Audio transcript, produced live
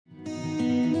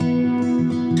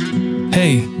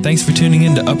Hey, thanks for tuning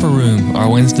in to Upper Room, our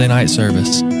Wednesday night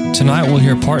service. Tonight we'll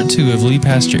hear part 2 of lead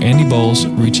pastor Andy Bowles,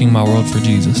 Reaching My World for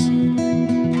Jesus.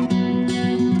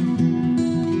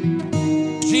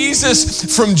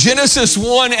 Jesus from Genesis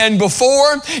 1 and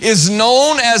before is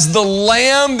known as the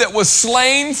Lamb that was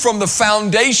slain from the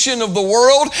foundation of the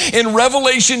world. In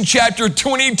Revelation chapter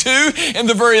 22, in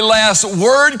the very last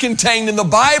word contained in the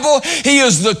Bible, He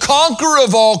is the conqueror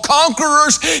of all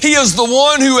conquerors. He is the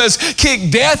one who has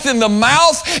kicked death in the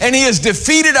mouth, and He has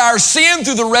defeated our sin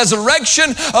through the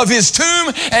resurrection of His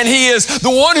tomb, and He is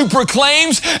the one who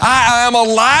proclaims, I am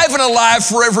alive and alive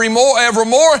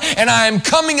forevermore, and I am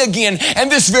coming again.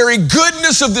 And this very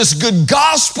goodness of this good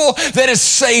gospel that has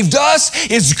saved us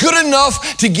is good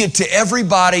enough to get to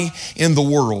everybody in the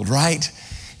world, right?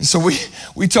 And so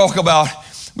we talk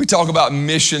about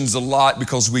missions a lot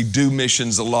because we do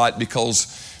missions a lot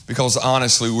because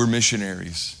honestly we're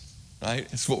missionaries, right?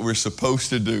 It's what we're supposed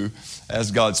to do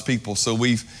as God's people. So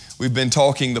we've been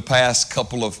talking the past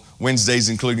couple of Wednesdays,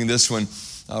 including this one,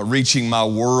 Reaching My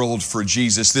World for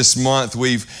Jesus. This month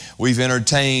we've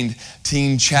entertained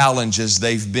teen challenges.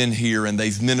 They've been here and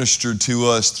they've ministered to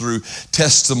us through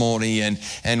testimony,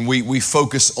 and we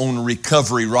focus on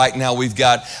recovery. Right now we've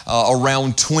got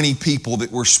around 20 people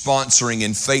that we're sponsoring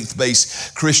in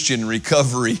faith-based Christian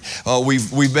recovery.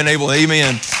 We've been able,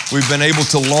 amen, we've been able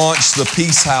to launch the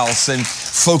Peace House and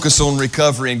focus on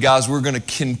recovery. And guys, we're going to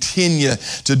continue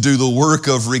to do the work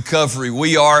of recovery.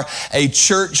 We are a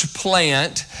church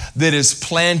plant that is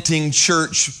planting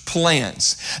church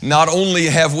plants. Not only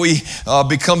have we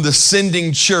become the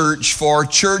sending church for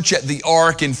Church at the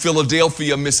Ark in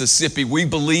Philadelphia, Mississippi, we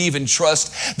believe and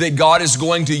trust that God is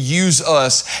going to use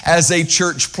us as a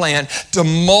church plant to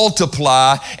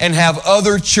multiply and have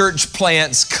other church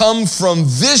plants come from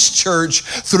this church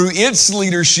through its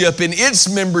leadership and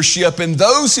its membership and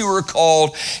those who are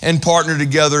called and partner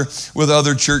together with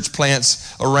other church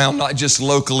plants around, not just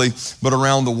locally, but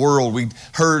around the world. We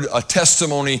heard a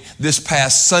testimony this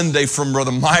past Sunday from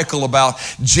Brother Michael about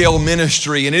jail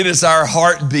ministry, and it is our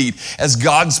heartbeat as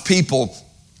God's people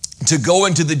to go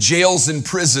into the jails and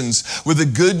prisons with the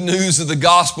good news of the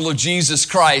gospel of Jesus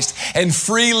Christ and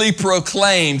freely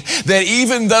proclaim that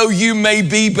even though you may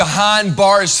be behind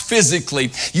bars physically,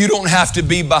 you don't have to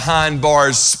be behind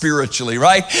bars spiritually,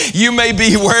 right? You may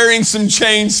be wearing some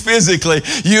chains physically.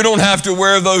 You don't have to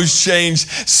wear those chains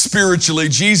spiritually.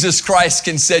 Jesus Christ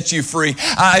can set you free.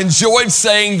 I enjoyed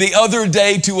saying the other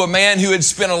day to a man who had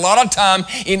spent a lot of time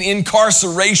in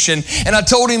incarceration, and I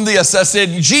told him this. I said,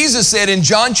 Jesus said in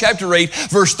John chapter 8,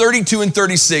 verse 32 and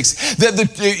 36,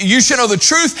 that you shall know the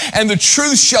truth, and the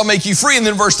truth shall make you free. And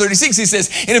then verse 36, he says,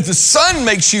 and if the Son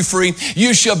makes you free,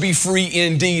 you shall be free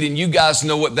indeed. And you guys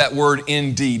know what that word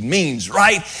indeed means,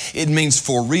 right? It means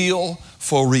for real,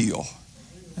 for real.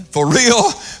 For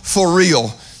real, for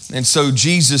real. And so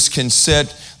Jesus can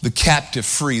set the captive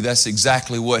free. That's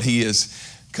exactly what He has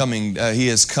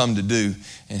come to do.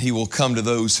 And He will come to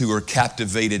those who are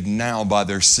captivated now by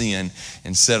their sin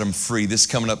and set them free. This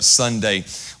coming up Sunday,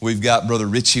 we've got Brother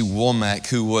Richie Womack,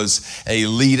 who was a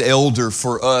lead elder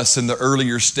for us in the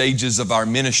earlier stages of our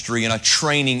ministry and a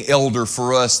training elder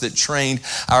for us that trained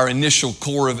our initial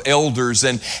core of elders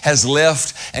and has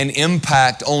left an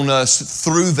impact on us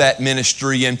through that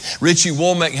ministry. And Richie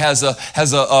Womack has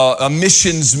a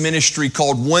missions ministry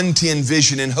called 110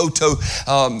 Vision in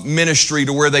Hoto ministry,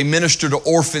 to where they minister to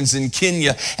orphans in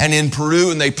Kenya and in Peru,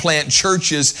 and they plant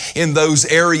churches in those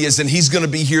areas. And he's going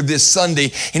to be here this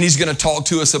Sunday, and he's going to talk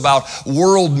to us about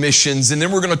world missions. And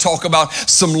then we're going to talk about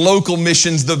some local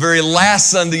missions the very last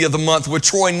Sunday of the month with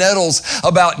Troy Nettles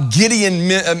about Gideon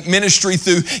ministry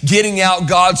through getting out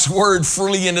God's Word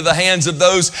freely into the hands of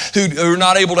those who are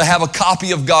not able to have a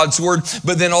copy of God's Word,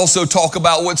 but then also talk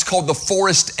about what's called the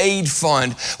Forest Aid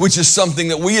Fund, which is something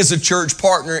that we as a church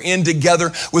partner in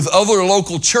together with other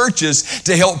local churches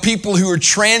to help people who are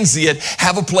transient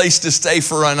have a place to stay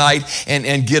for a night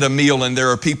and get a meal. And there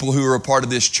are people who are a part of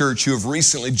this church who have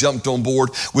recently jumped on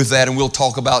board with that, and we'll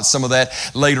talk about some of that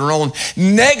later on.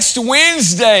 Next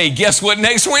Wednesday, guess what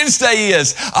next Wednesday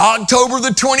is? October the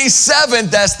 27th.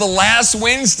 That's the last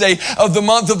Wednesday of the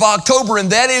month of October, and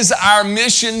that is our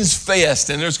Missions Fest.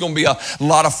 And there's going to be a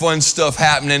lot of fun stuff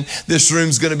happening. This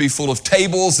room's going to be full of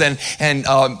tables and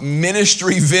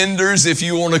ministry vendors, if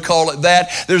you want to call it that.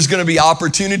 There's going to be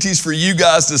opportunities for you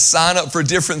guys to sign up for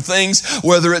different things,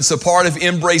 whether it's a part of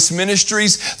Embrace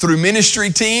Ministries through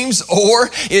ministry teams, or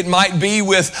it might be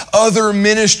with other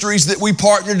ministries that we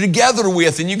partner together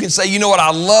with. And you can say, you know what,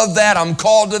 I love that. I'm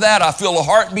called to that. I feel a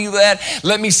heartbeat of that.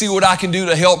 Let me see what I can do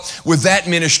to help with that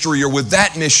ministry or with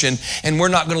that mission. And we're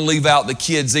not going to leave out the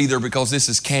kids either, because this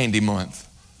is Candy Month.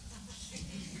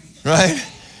 right?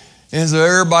 And so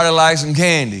everybody likes some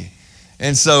candy.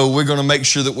 And so we're going to make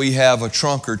sure that we have a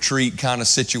trunk or treat kind of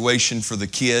situation for the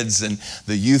kids, and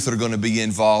the youth are going to be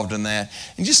involved in that.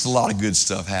 And just a lot of good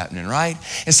stuff happening, right?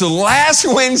 And so last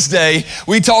Wednesday,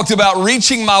 we talked about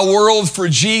reaching my world for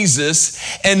Jesus,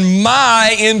 and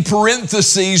my, in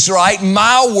parentheses, right,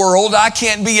 my world. I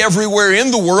can't be everywhere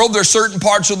in the world. There's certain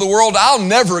parts of the world I'll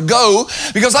never go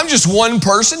because I'm just one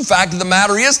person. Fact of the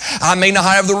matter is, I may not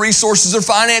have the resources or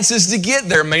finances to get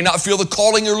there, may not feel the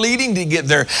calling or leading to get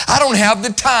there. I don't have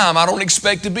the time. I don't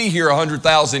expect to be here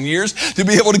 100,000 years to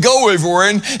be able to go everywhere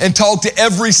and talk to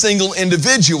every single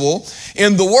individual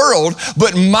in the world.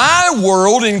 But my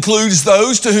world includes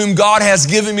those to whom God has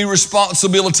given me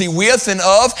responsibility with and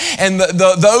of, and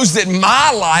those that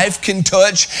my life can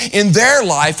touch in their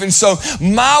life. And so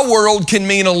my world can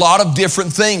mean a lot of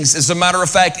different things. As a matter of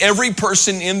fact, every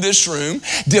person in this room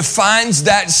defines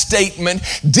that statement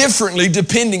differently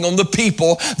depending on the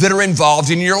people that are involved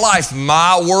in your life.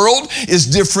 My world is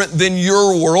different than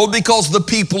your world because the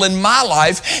people in my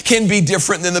life can be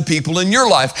different than the people in your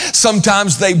life.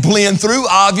 Sometimes they blend through.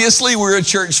 Obviously, we're a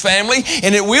church family,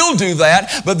 and it will do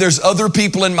that, but there's other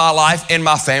people in my life and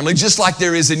my family, just like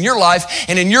there is in your life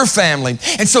and in your family.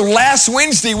 And so last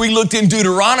Wednesday, we looked in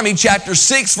Deuteronomy chapter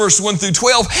 6, verse 1 through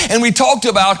 12, and we talked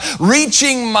about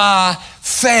reaching my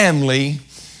family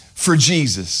for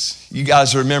Jesus. You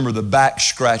guys remember the back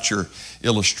scratcher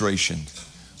illustration.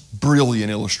 Brilliant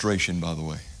illustration, by the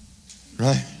way,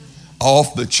 right?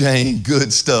 Off the chain,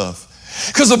 good stuff.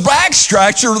 Because a back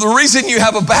scratcher, the reason you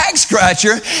have a back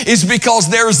scratcher is because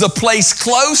there's a place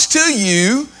close to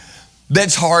you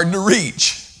that's hard to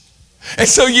reach. And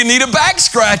so you need a back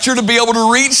scratcher to be able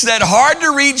to reach that hard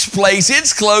to reach place.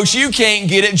 It's close, you can't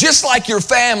get it. Just like your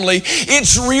family,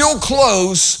 it's real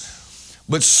close,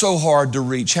 but so hard to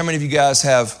reach. How many of you guys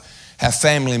have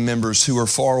family members who are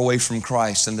far away from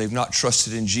Christ and they've not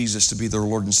trusted in Jesus to be their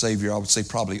Lord and Savior? I would say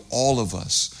probably all of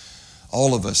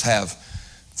us have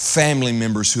family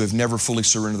members who have never fully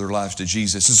surrendered their lives to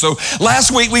Jesus. And so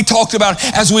last week we talked about,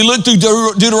 as we looked through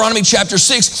Deuteronomy chapter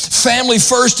 6, family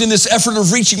first in this effort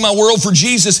of reaching my world for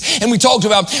Jesus. And we talked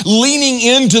about leaning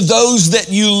into those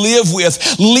that you live with,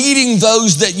 leading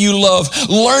those that you love,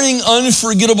 learning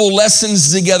unforgettable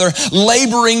lessons together,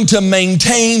 laboring to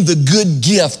maintain the good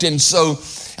gift. And so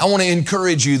I want to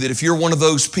encourage you that if you're one of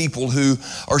those people who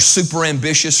are super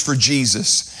ambitious for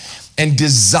Jesus and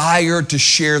desire to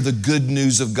share the good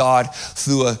news of God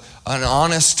through an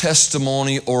honest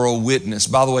testimony or a witness.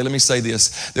 By the way, let me say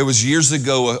this. There was years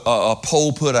ago a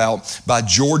poll put out by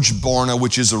George Barna,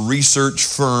 which is a research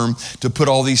firm to put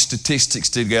all these statistics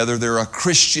together. They're a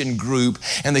Christian group,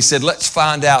 and they said, let's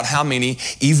find out how many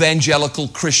evangelical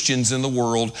Christians in the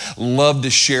world love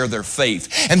to share their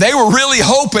faith. And they were really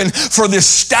hoping for this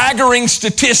staggering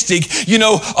statistic,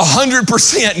 100%,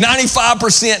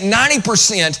 95%,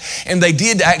 90%, and they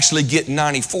did actually get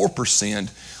 94%.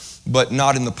 But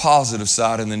not in the positive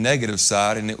side, in the negative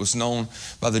side. And it was known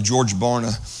by the George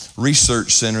Barna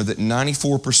Research Center that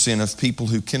 94% of people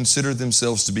who consider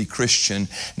themselves to be Christian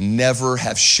never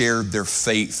have shared their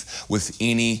faith with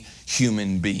any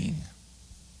human being.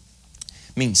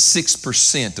 It means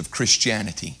 6% of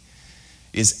Christianity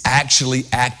is actually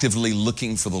actively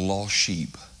looking for the lost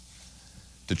sheep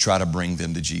to try to bring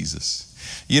them to Jesus.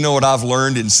 You know what I've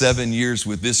learned in 7 years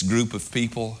with this group of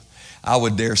people? I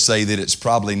would dare say that it's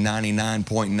probably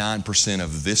 99.9%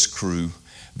 of this crew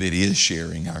that is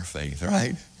sharing our faith,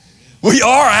 right? We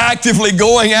are actively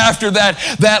going after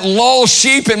that lost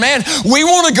sheep. And man, we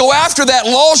want to go after that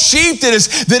lost sheep that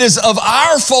is of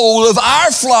our fold, of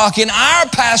our flock, in our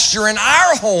pasture, in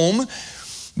our home.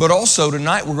 But also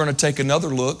tonight we're going to take another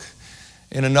look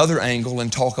in another angle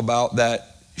and talk about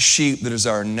that sheep that is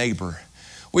our neighbor.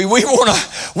 We want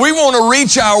to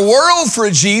reach our world for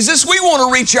Jesus. We want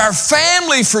to reach our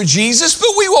family for Jesus, but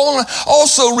we want to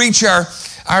also reach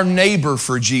our neighbor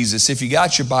for Jesus. If you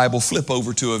got your Bible, flip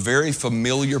over to a very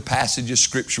familiar passage of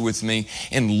Scripture with me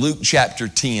in Luke chapter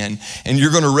 10, and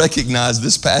you're going to recognize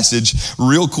this passage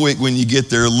real quick when you get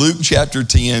there. Luke chapter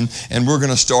 10, and we're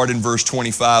going to start in verse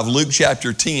 25. Luke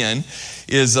chapter 10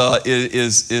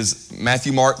 is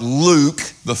Matthew, Mark, Luke,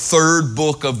 the third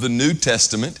book of the New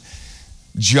Testament.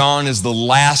 John is the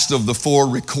last of the 4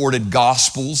 recorded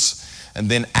Gospels, and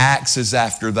then Acts is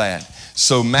after that.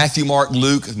 So Matthew, Mark,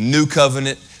 Luke, New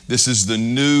Covenant. This is the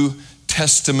New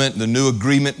Testament, the new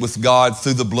agreement with God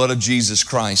through the blood of Jesus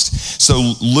Christ.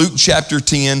 So Luke chapter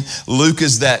 10, Luke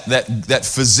is that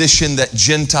physician, that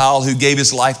Gentile who gave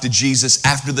his life to Jesus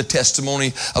after the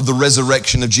testimony of the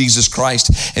resurrection of Jesus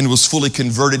Christ and was fully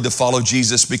converted to follow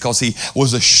Jesus because he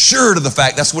was assured of the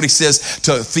fact. That's what he says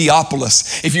to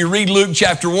Theophilus. If you read Luke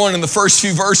chapter 1 in the first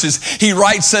few verses, he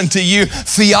writes unto you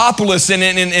Theophilus, and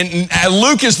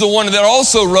Luke is the one that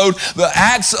also wrote the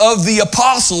Acts of the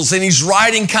Apostles, and he's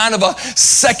writing kind of a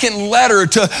second letter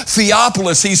to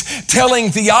Theophilus. He's telling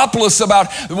Theophilus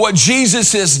about what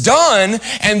Jesus has done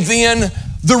and then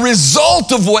the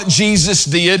result of what Jesus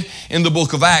did in the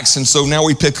book of Acts. And so now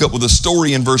we pick up with a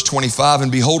story in verse 25.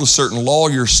 And behold, a certain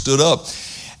lawyer stood up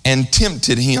and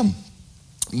tempted him.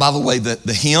 By the way,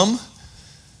 the him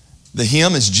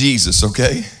is Jesus,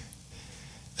 okay?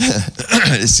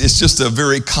 It's just a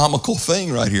very comical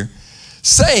thing right here.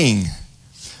 Saying,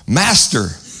 Master,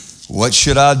 what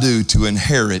should I do to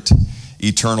inherit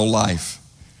eternal life?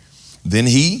 Then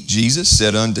he, Jesus,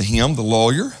 said unto him, the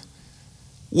lawyer,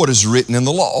 what is written in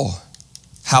the law?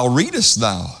 How readest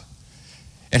thou?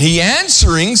 And he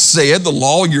answering said, the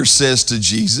lawyer says to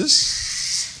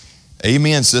Jesus,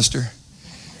 amen, sister.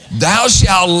 Thou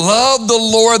shalt love the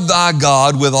Lord thy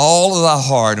God with all of thy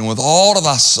heart and with all of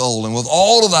thy soul and with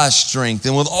all of thy strength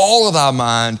and with all of thy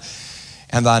mind,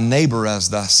 and thy neighbor as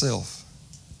thyself.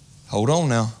 Hold on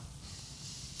now.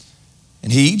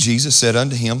 And he, Jesus, said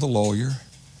unto him, the lawyer,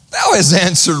 thou hast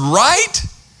answered right.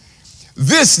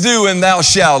 This do and thou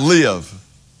shalt live.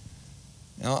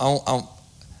 Now,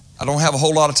 I don't have a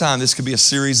whole lot of time. This could be a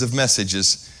series of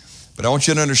messages. But I want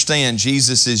you to understand,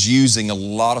 Jesus is using a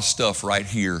lot of stuff right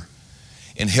here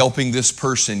in helping this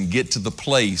person get to the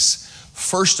place,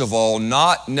 first of all,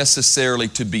 not necessarily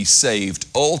to be saved,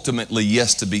 ultimately,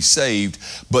 yes, to be saved,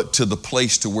 but to the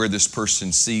place to where this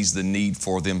person sees the need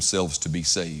for themselves to be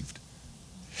saved.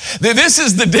 This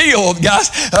is the deal, guys.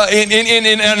 In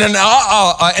an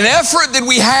effort that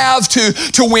we have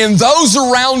to win those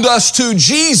around us to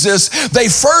Jesus, they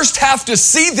first have to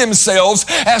see themselves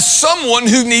as someone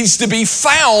who needs to be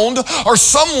found, or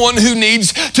someone who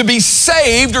needs to be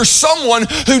saved, or someone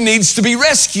who needs to be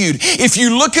rescued. If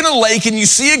you look in a lake and you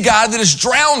see a guy that is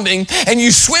drowning, and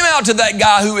you swim out to that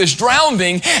guy who is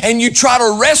drowning, and you try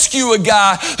to rescue a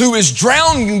guy who is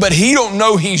drowning, but he don't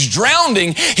know he's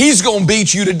drowning, he's going to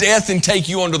beat you to death and take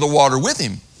you under the water with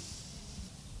him.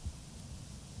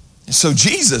 And so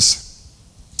Jesus,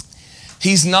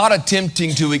 he's not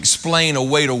attempting to explain a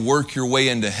way to work your way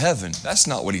into heaven. That's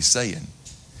not what he's saying.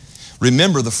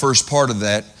 Remember the first part of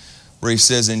that where he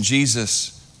says, and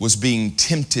Jesus was being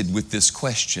tempted with this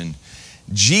question.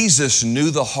 Jesus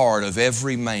knew the heart of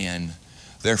every man,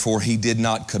 therefore he did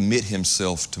not commit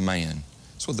himself to man.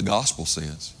 That's what the gospel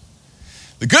says.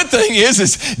 The good thing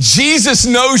is Jesus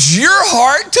knows your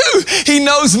heart too. He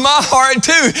knows my heart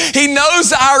too. He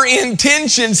knows our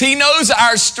intentions. He knows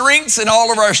our strengths, and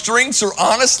all of our strengths are,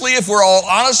 honestly, if we're all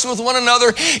honest with one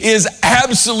another, is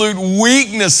absolute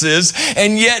weaknesses.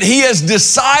 And yet he has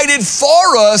decided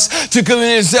for us to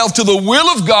commit himself to the will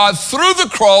of God through the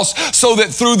cross, so that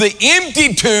through the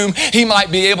empty tomb he might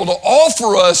be able to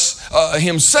offer us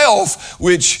himself,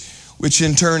 which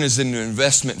in turn is an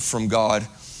investment from God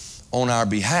on our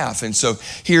behalf. And so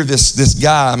here this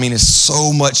guy, it's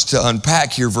so much to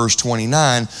unpack here, verse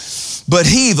 29. But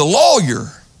he, the lawyer,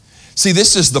 see,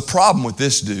 this is the problem with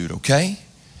this dude, okay?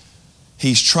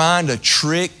 He's trying to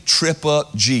trip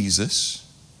up Jesus.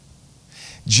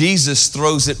 Jesus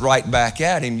throws it right back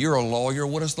at him. You're a lawyer.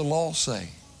 What does the law say?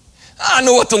 I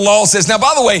know what the law says. Now,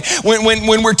 by the way,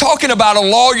 when we're talking about a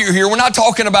lawyer here, we're not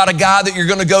talking about a guy that you're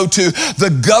going to go to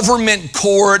the government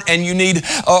court and you need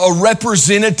a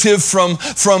representative from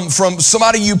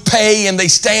somebody you pay and they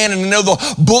stand and know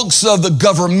the books of the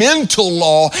governmental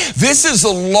law. This is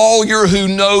a lawyer who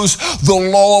knows the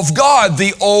law of God,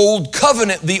 the Old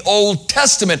Covenant, the Old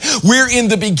Testament. We're in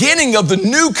the beginning of the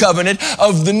New Covenant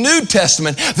of the New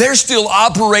Testament. They're still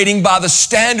operating by the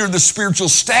standard, the spiritual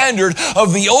standard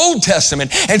of the Old Testament.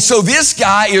 And so this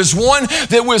guy is one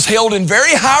that was held in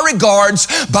very high regards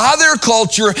by their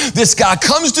culture. This guy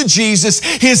comes to Jesus.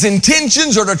 His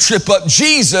intentions are to trip up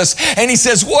Jesus. And he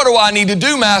says, what do I need to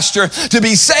do, Master, to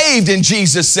be saved? And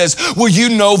Jesus says, well, you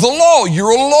know the law.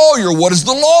 You're a lawyer. What does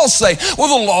the law say?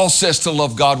 Well, the law says to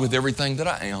love God with everything that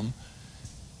I am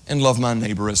and love my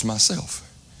neighbor as myself.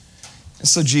 And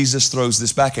so Jesus throws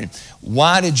this back at him.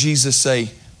 Why did Jesus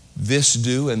say, this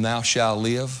do and thou shalt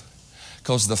live?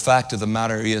 Because the fact of the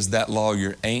matter is that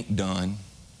lawyer ain't done,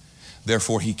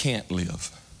 therefore he can't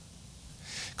live.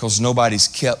 Because nobody's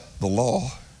kept the law.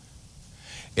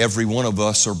 Every one of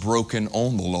us are broken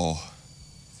on the law,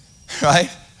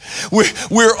 right?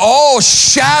 We're all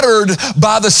shattered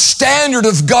by the standard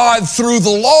of God through the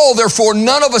law. Therefore,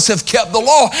 none of us have kept the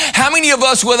law. How many of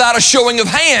us, without a showing of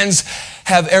hands,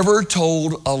 have ever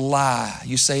told a lie?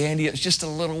 You say, Andy, it's just a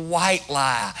little white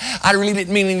lie. I really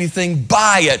didn't mean anything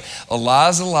by it. A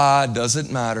lie's a lie,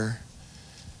 doesn't matter.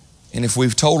 And if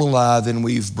we've told a lie, then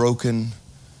we've broken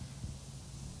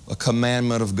a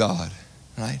commandment of God,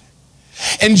 right?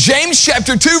 And James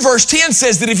chapter 2 verse 10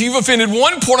 says that if you've offended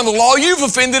one part of the law, you've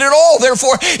offended it all.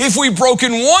 Therefore, if we've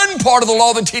broken one part of the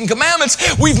law, the 10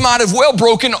 commandments, we might have well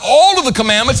broken all of the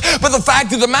commandments. But the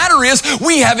fact of the matter is,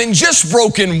 we haven't just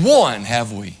broken one,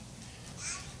 have we?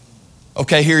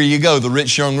 Okay, here you go. The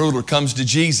rich young ruler comes to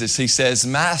Jesus. He says,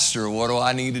 Master, what do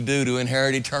I need to do to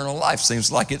inherit eternal life?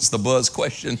 Seems like it's the buzz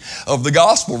question of the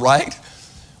gospel, right?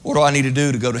 What do I need to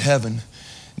do to go to heaven?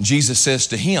 Jesus says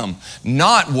to him,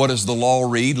 not what does the law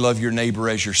read, love your neighbor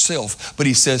as yourself, but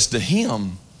he says to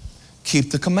him,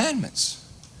 keep the commandments.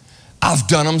 I've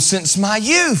done them since my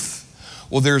youth.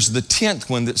 Well, there's the 10th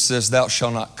one that says, thou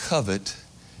shalt not covet.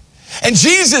 And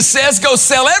Jesus says, go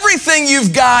sell everything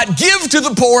you've got, give to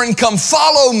the poor, and come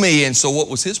follow me. And so what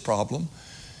was his problem?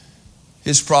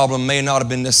 His problem may not have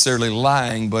been necessarily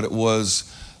lying, but it was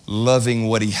loving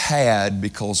what he had,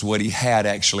 because what he had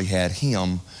actually had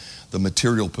him. The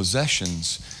material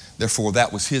possessions. Therefore,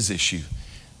 that was his issue.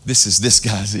 This is this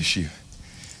guy's issue. He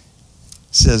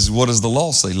says, what does the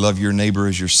law say? Love your neighbor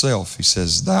as yourself. He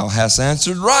says, thou hast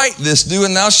answered right, this do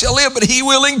and thou shalt live. But he,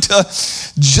 willing to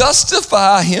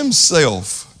justify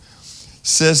himself,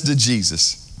 says to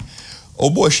Jesus, oh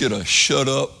boy, should have shut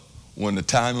up when the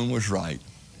timing was right.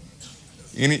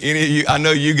 Any of you, I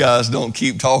know you guys don't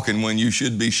keep talking when you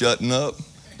should be shutting up.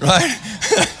 Right?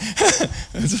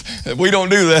 We don't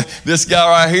do that. This guy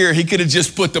right here, he could have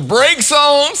just put the brakes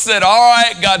on, said, all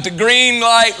right, got the green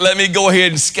light, let me go ahead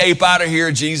and escape out of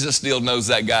here. Jesus still knows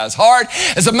that guy's heart.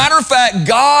 As a matter of fact,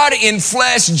 God in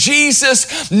flesh,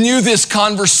 Jesus, knew this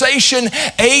conversation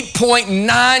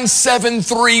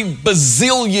 8.973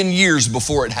 bazillion years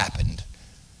before it happened.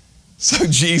 So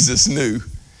Jesus knew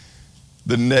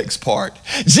the next part.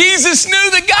 Jesus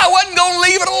knew the guy wasn't going to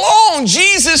leave it alone.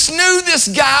 Jesus knew this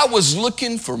guy was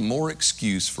looking for more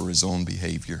excuse for his own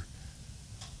behavior.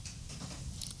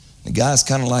 The guy's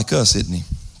kind of like us, isn't he?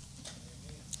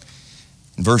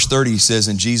 In verse 30, he says,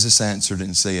 and Jesus answered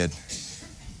and said,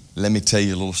 let me tell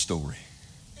you a little story.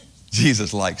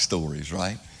 Jesus likes stories,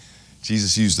 right?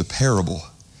 Jesus used a parable.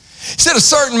 He said a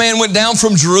certain man went down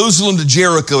from Jerusalem to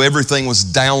Jericho. Everything was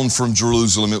down from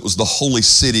Jerusalem. It was the holy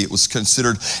city. It was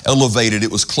considered elevated.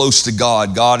 It was close to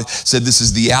God. God said, this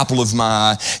is the apple of my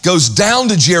eye. Goes down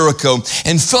to Jericho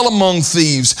and fell among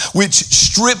thieves, which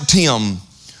stripped him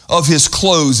of his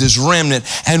clothes, his remnant,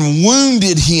 and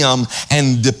wounded him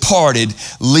and departed,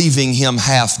 leaving him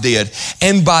half dead.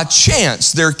 And by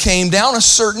chance there came down a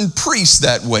certain priest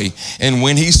that way, and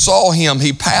when he saw him,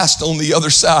 he passed on the other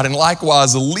side. And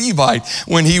likewise a Levite,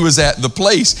 when he was at the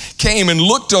place, came and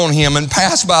looked on him and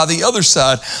passed by the other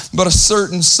side. But a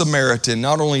certain Samaritan,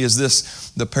 not only is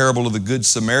this the parable of the Good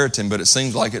Samaritan, but it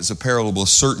seems like it's a parable of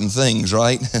certain things,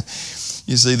 right?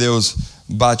 You see, there was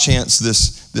by chance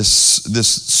this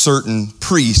certain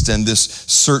priest and this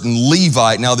certain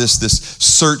Levite. Now this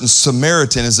certain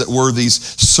Samaritan, as it were, these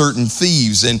certain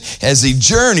thieves. And as he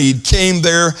journeyed, came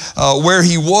there where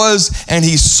he was, and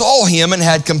he saw him and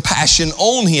had compassion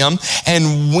on him,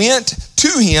 and went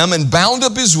to him and bound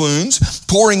up his wounds,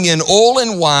 pouring in oil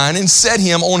and wine, and set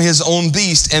him on his own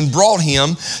beast, and brought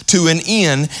him to an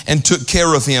inn and took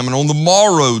care of him. And on the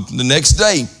morrow, the next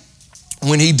day,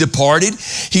 when he departed,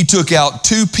 he took out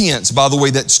 2 pence. By the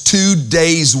way, that's 2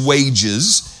 days'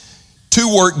 wages,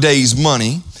 2 work days'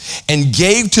 money, and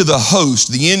gave to the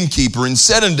host, the innkeeper, and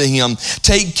said unto him,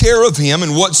 take care of him,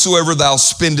 and whatsoever thou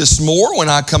spendest more, when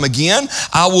I come again,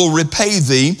 I will repay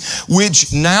thee.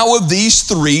 Which now of these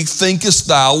 3 thinkest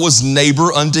thou was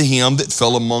neighbor unto him that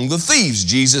fell among the thieves?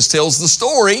 Jesus tells the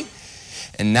story,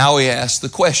 and now he asks the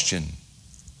question.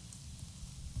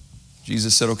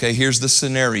 Jesus said, okay, here's the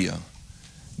scenario.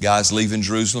 Guys leaving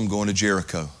Jerusalem, going to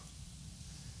Jericho.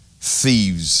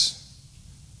 Thieves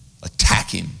attack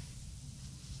him,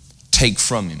 take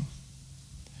from him,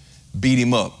 beat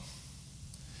him up,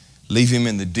 leave him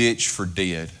in the ditch for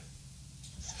dead.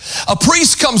 A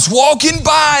priest comes walking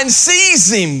by and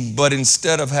sees him, but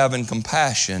instead of having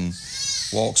compassion,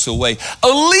 walks away. A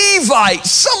Levite,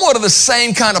 somewhat of the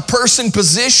same kind of person,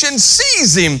 position,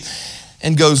 sees him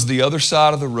and goes to the other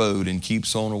side of the road and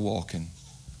keeps on walking.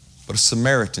 But a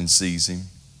Samaritan sees him,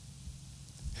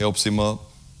 helps him up,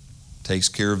 takes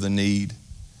care of the need.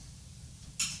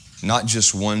 Not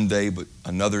just one day, but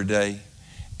another day,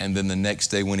 and then the next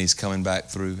day when he's coming back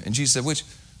through. And Jesus said,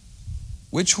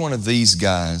 which one of these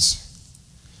guys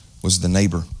was the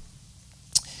neighbor?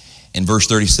 In verse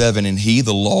 37, and he,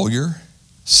 the lawyer,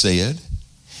 said,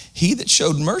 he that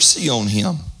showed mercy on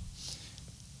him.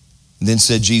 Then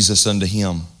said Jesus unto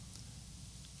him,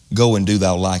 go and do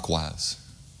thou likewise.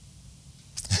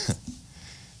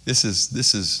 This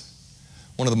is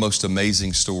one of the most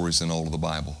amazing stories in all of the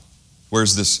Bible.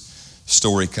 Where's this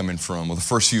story coming from? Well, the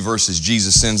first few verses,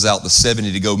 Jesus sends out the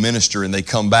 70 to go minister, and they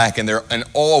come back and they're in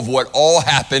awe of what all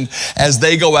happened as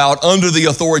they go out under the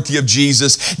authority of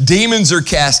Jesus. Demons are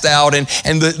cast out, and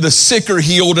the sick are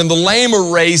healed, and the lame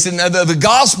are raised, and the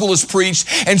gospel is preached.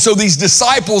 And so these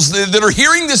disciples that are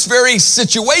hearing this very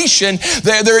situation,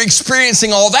 they're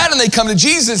experiencing all that, and they come to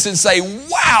Jesus and say,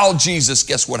 wow, Jesus,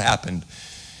 guess what happened?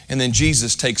 And then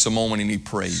Jesus takes a moment and he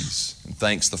prays and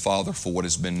thanks the Father for what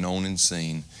has been known and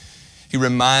seen. He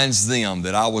reminds them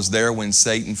that I was there when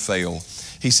Satan fell.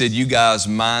 He said, you guys'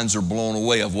 minds are blown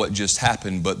away of what just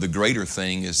happened, but the greater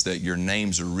thing is that your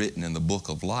names are written in the book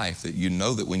of life, that you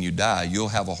know that when you die, you'll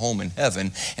have a home in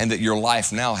heaven, and that your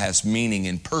life now has meaning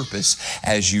and purpose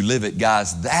as you live it.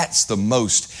 Guys, that's the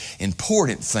most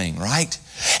important thing, right?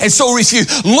 And so if you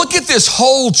look at this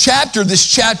whole chapter, this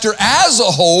chapter as a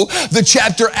whole, the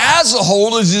chapter as a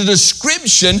whole is a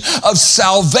description of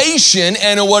salvation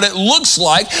and what it looks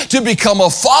like to become a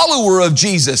follower of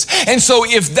Jesus. And so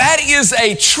if that is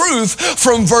a truth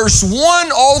from verse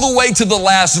 1 all the way to the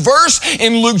last verse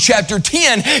in Luke chapter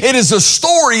 10, it is a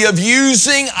story of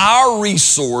using our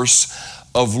resource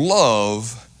of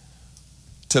love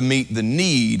to meet the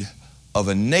need of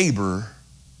a neighbor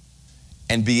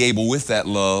and be able with that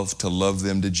love to love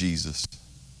them to Jesus.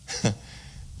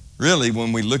 Really,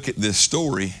 when we look at this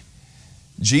story,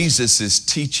 Jesus is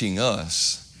teaching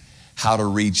us how to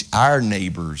reach our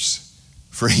neighbors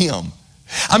for Him.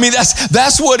 I mean,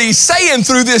 that's what he's saying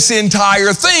through this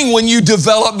entire thing when you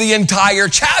develop the entire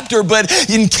chapter, but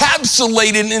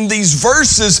encapsulated in these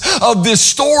verses of this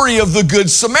story of the Good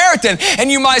Samaritan. And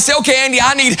you might say, okay, Andy,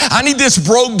 I need this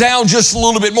broke down just a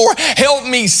little bit more. Help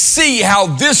me see how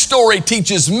this story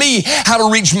teaches me how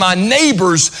to reach my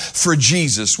neighbors for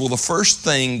Jesus. Well, the first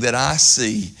thing that I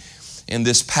see in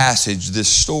this passage, this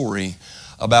story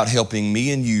about helping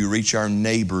me and you reach our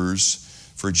neighbors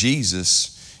for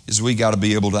Jesus, is we got to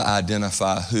be able to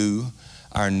identify who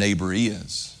our neighbor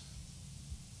is.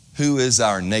 Who is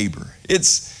our neighbor?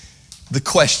 It's the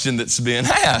question that's being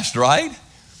asked, right?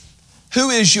 Who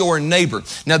is your neighbor?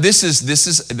 Now this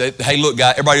is, hey, look,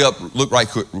 guys, everybody look right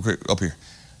quick up here.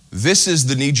 This is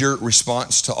the knee-jerk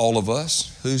response to all of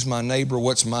us. Who's my neighbor?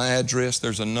 What's my address?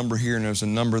 There's a number here, and there's a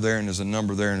number there, and there's a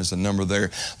number there, and there's a number there.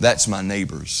 That's my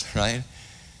neighbors, right?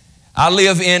 I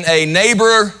live in a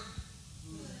neighbor.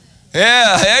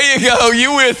 Yeah, there you go.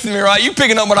 You with me, right? You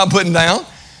picking up what I'm putting down.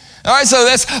 All right, so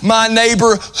that's my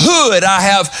neighborhood. I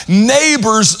have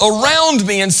neighbors around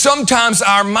me, and sometimes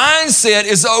our mindset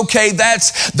is, okay,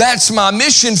 that's my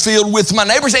mission field with my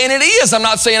neighbors, and it is. I'm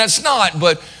not saying it's not,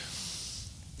 but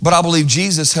I believe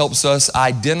Jesus helps us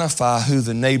identify who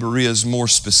the neighbor is more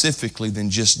specifically than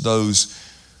just those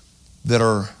that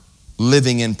are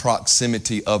living in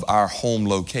proximity of our home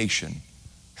location,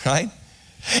 right?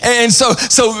 And so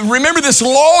remember this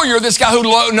lawyer, this guy who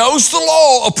knows the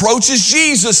law, approaches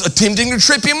Jesus, attempting to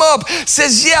trip him up,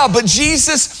 says, yeah, but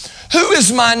Jesus, who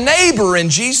is my neighbor?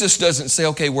 And Jesus doesn't say,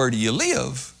 okay, where do you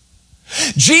live?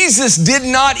 Jesus did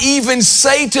not even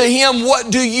say to him,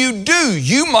 what do?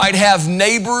 You might have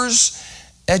neighbors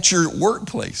at your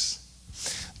workplace.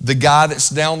 The guy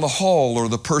that's down the hall, or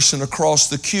the person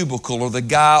across the cubicle, or the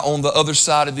guy on the other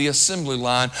side of the assembly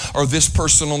line, or this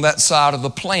person on that side of the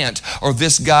plant, or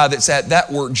this guy that's at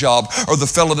that work job, or the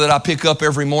fellow that I pick up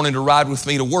every morning to ride with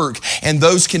me to work. And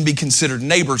those can be considered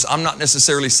neighbors. I'm not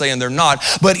necessarily saying they're not,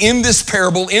 but in this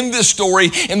parable, in this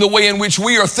story, in the way in which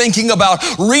we are thinking about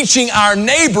reaching our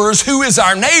neighbors, who is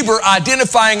our neighbor?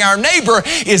 Identifying our neighbor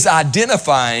is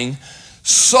identifying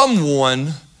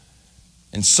someone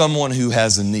and someone who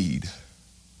has a need.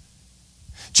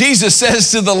 Jesus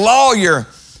says to the lawyer,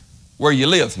 where you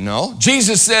live? No.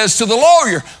 Jesus says to the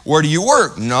lawyer, where do you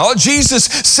work? No. Jesus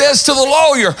says to the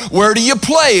lawyer, where do you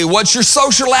play? What's your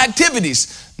social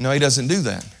activities? No, he doesn't do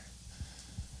that.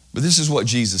 But this is what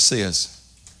Jesus says.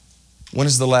 When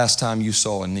is the last time you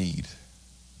saw a need?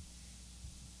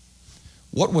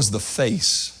 What was the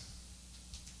face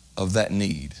of that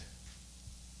need?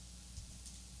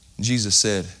 Jesus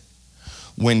said,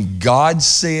 when God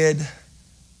said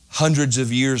hundreds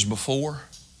of years before,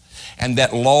 And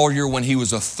that lawyer, when he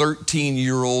was a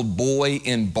 13-year-old boy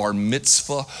in bar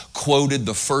mitzvah, quoted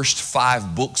the first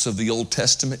 5 books of the Old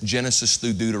Testament, Genesis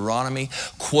through Deuteronomy,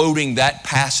 quoting that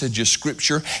passage of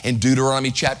Scripture in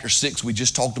Deuteronomy chapter 6. We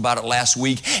just talked about it last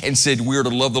week and said we're to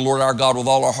love the Lord our God with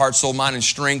all our heart, soul, mind, and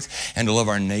strength, and to love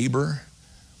our neighbor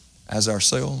as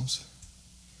ourselves.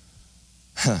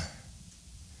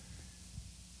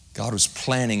 God was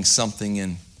planting something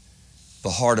in the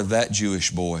heart of that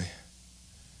Jewish boy.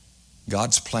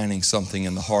 God's planting something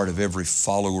in the heart of every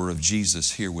follower of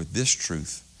Jesus here with this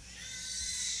truth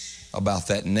about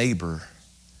that neighbor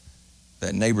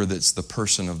that's the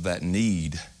person of that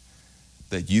need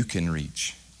that you can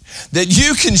reach, that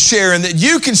you can share, and that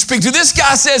you can speak to. This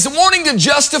guy says, wanting to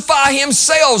justify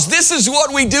himself. This is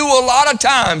what we do a lot of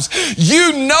times.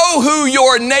 You know who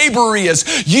your neighbor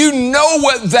is. You know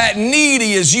what that need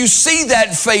is. You see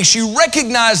that face. You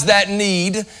recognize that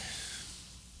need.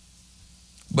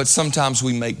 But sometimes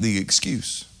we make the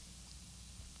excuse,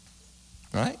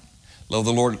 right? Love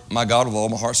the Lord my God with all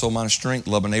my heart, soul, mind, and strength.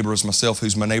 Love my neighbor as myself.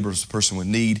 Who's my neighbor? Is the person with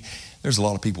need. There's a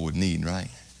lot of people with need, right?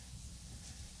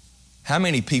 How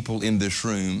many people in this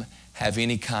room have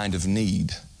any kind of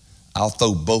need? I'll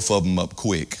throw both of them up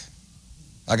quick.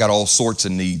 I got all sorts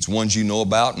of needs, ones you know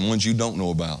about and ones you don't know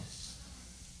about,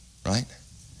 right?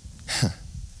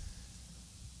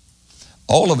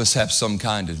 All of us have some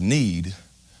kind of need.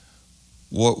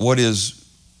 What is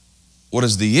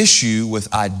the issue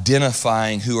with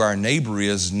identifying who our neighbor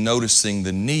is, noticing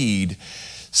the need,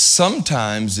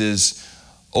 sometimes is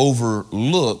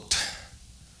overlooked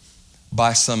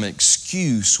by some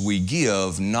excuse we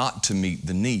give not to meet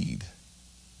the need.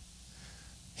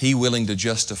 He willing to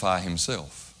justify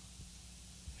himself.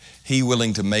 He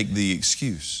willing to make the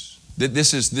excuse.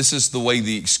 This is the way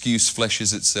the excuse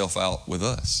fleshes itself out with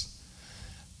us.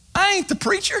 I ain't the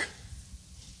preacher.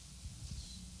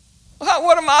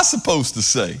 What am I supposed to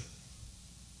say?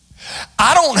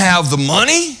 I don't have the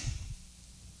money.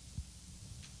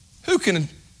 Who can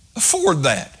afford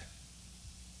that?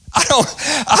 I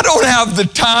don't have the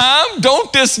time.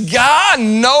 Don't this guy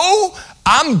know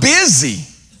I'm busy?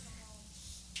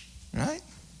 Right?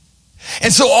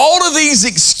 And so all of these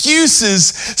excuses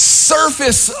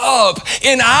surface up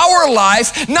in our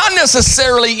life, not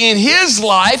necessarily in his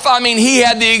life. I mean, he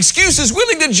had the excuses,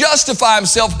 willing to justify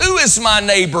himself. Who is my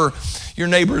neighbor? Your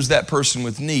neighbor is that person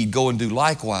with need. Go and do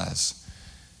likewise.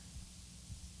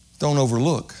 Don't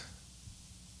overlook.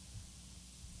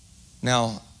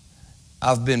 Now,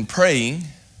 I've been praying,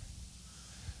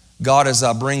 God, as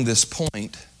I bring this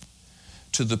point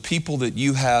to the people that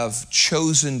you have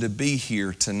chosen to be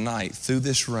here tonight through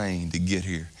this rain to get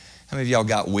here. How many of y'all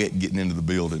got wet getting into the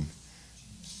building?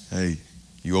 Hey,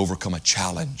 you overcome a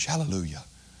challenge. Hallelujah.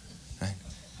 Right?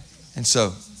 And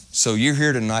so you're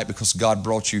here tonight because God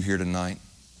brought you here tonight.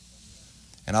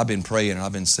 And I've been praying and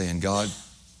I've been saying, God,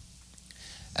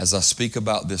 as I speak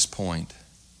about this point,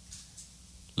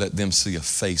 let them see a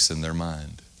face in their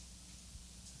mind.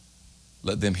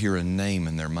 Let them hear a name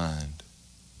in their mind.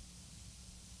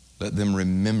 Let them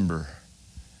remember.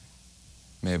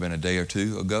 May have been a day or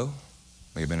two ago.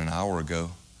 May have been an hour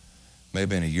ago. May have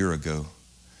been a year ago.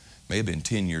 May have been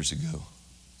 10 years ago.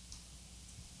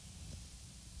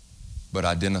 But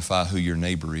identify who your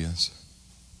neighbor is.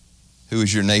 Who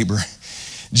is your neighbor?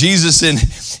 Jesus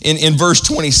in verse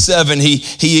 27,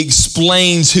 he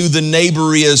explains who the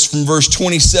neighbor is from verse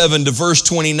 27 to verse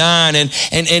 29. And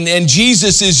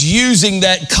Jesus is using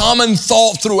that common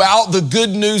thought throughout the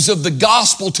good news of the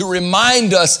gospel to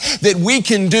remind us that we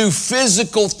can do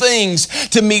physical things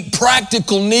to meet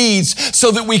practical needs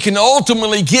so that we can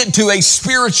ultimately get to a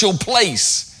spiritual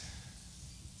place.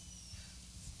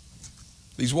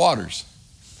 These waters.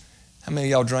 How many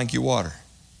of y'all drank your water?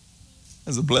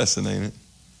 That's a blessing, ain't it?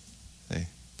 Hey,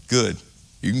 good.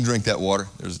 You can drink that water.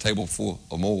 There's a table full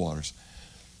of more waters.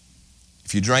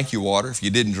 If you drank your water, if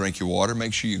you didn't drink your water,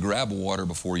 make sure you grab a water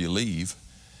before you leave.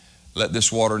 Let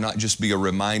this water not just be a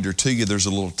reminder to you. There's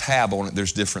a little tab on it.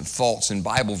 There's different thoughts and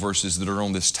Bible verses that are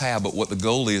on this tab. But what the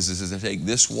goal is to take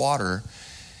this water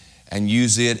and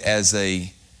use it as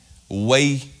a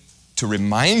way to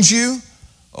remind you,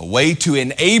 a way to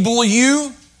enable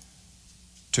you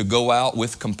to go out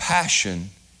with compassion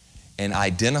and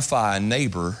identify a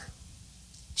neighbor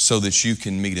so that you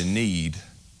can meet a need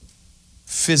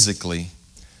physically,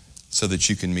 so that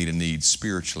you can meet a need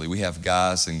spiritually. We have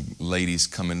guys and ladies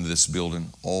come into this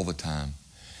building all the time.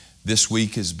 This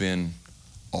week has been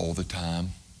all the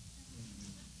time.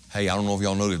 Hey, I don't know if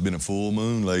y'all know there's been a full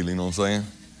moon lately, you know what I'm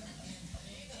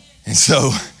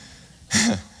saying?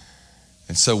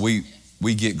 And so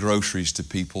we get groceries to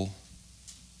people.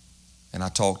 And I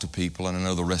talk to people, and I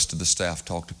know the rest of the staff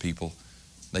talk to people.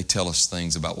 They tell us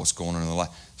things about what's going on in their life.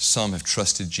 Some have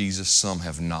trusted Jesus, some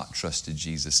have not trusted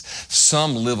Jesus.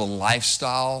 Some live a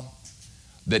lifestyle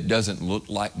that doesn't look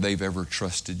like they've ever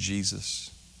trusted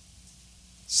Jesus.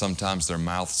 Sometimes their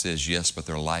mouth says yes, but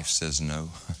their life says no.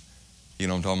 You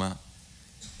know what I'm talking about?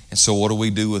 And so what do we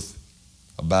do with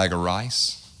a bag of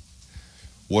rice?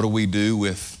 What do we do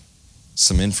with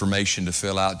some information to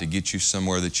fill out to get you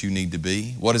somewhere that you need to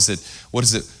be? What does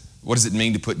it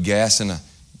mean to put gas in a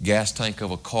gas tank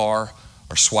of a car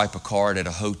or swipe a card at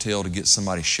a hotel to get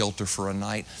somebody shelter for a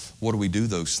night? What do we do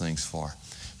those things for?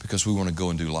 Because we want to go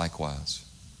and do likewise.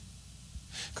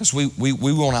 Because we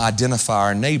want to identify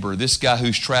our neighbor. This guy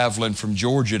who's traveling from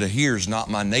Georgia to here is not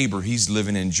my neighbor. He's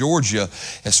living in Georgia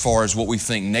as far as what we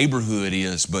think neighborhood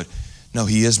is, but no,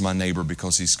 he is my neighbor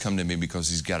because he's come to me because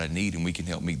he's got a need and we can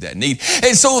help meet that need.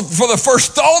 And so for the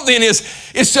first thought then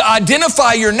is to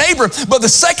identify your neighbor. But the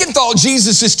second thought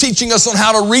Jesus is teaching us on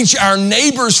how to reach our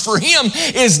neighbors for him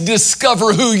is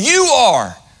discover who you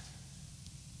are.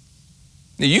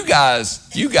 Now you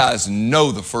guys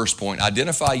know the first point.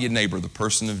 Identify your neighbor, the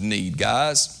person of need.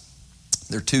 Guys,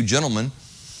 there are two gentlemen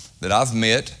that I've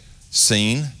met,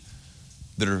 seen,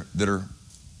 that are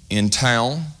in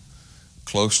town,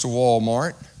 close to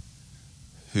Walmart,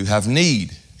 who have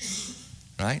need,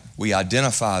 right? We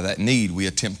identify that need. We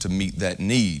attempt to meet that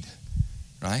need,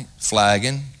 right?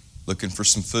 Flagging, looking for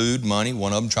some food, money.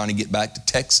 One of them trying to get back to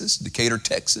Texas, Decatur,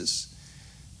 Texas.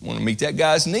 Want to meet that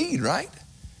guy's need, right?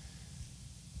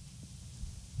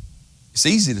 It's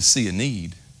easy to see a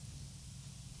need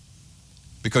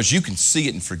because you can see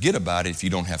it and forget about it if you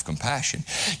don't have compassion.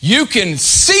 You can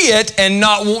see it and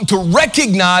not want to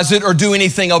recognize it or do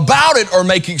anything about it or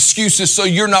make excuses so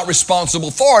you're not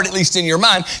responsible for it. At least in your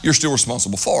mind, you're still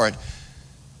responsible for it.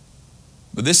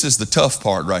 But this is the tough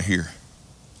part right here.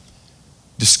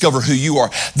 Discover who you are.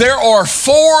 There are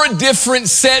 4 different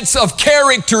sets of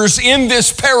characters in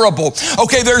this parable.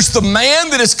 Okay, there's the man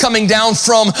that is coming down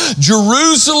from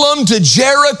Jerusalem to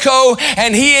Jericho,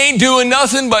 and he ain't doing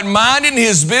nothing but minding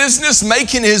his business,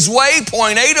 making his way,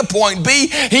 point A to point B.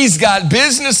 He's got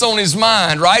business on his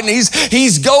mind, right? And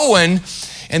he's going.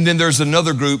 And then there's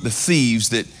another group, the thieves,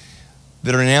 that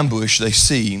are in ambush. They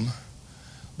see him.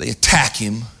 They attack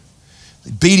him. They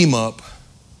beat him up.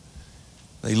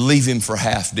 They leave him for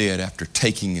half dead after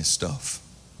taking his stuff.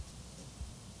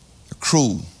 They're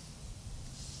cruel.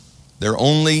 Their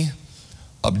only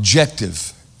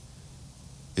objective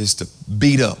is to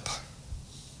beat up.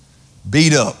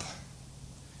 Beat up.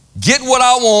 Get what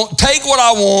I want, take what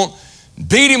I want,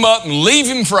 beat him up and leave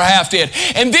him for half dead.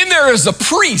 And then there is a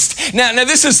priest. Now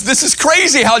this is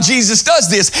crazy how Jesus does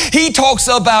this. He talks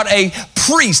about a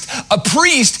priest. A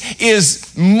priest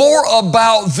is more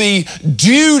about the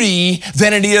duty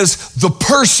than it is the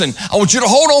person. I want you to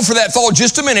hold on for that thought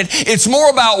just a minute. It's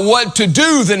more about what to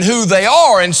do than who they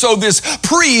are. And so this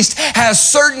priest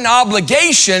has certain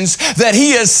obligations that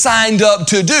he has signed up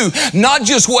to do. Not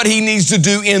just what he needs to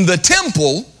do in the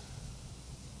temple,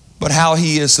 but how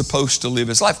he is supposed to live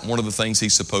his life. One of the things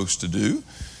he's supposed to do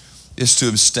is to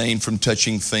abstain from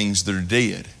touching things that are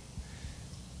dead.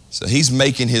 So he's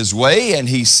making his way and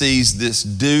he sees this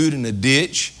dude in a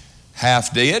ditch,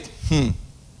 half dead.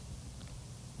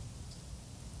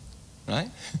 Right?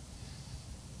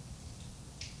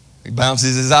 He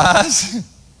bounces his eyes,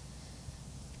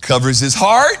 covers his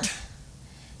heart,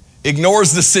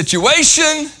 ignores the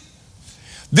situation.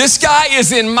 This guy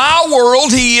is in my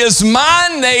world. He is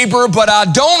my neighbor, but I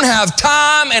don't have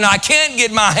time and I can't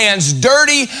get my hands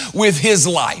dirty with his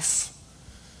life.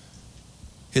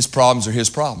 His problems are his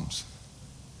problems.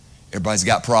 Everybody's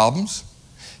got problems.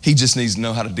 He just needs to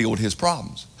know how to deal with his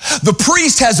problems. The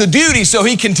priest has a duty, so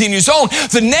he continues on.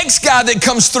 The next guy that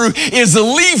comes through is a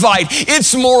Levite.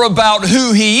 It's more about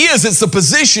who he is. It's a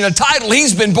position, a title.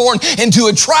 He's been born into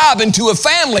a tribe, into a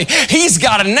family. He's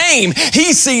got a name.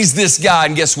 He sees this guy,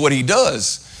 and guess what he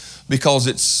does? Because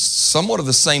it's somewhat of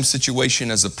the same situation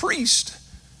as a priest.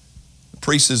 The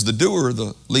priest is the doer.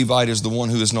 The Levite is the one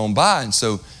who is known by. And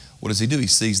so what does he do? He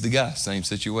sees the guy, same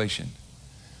situation.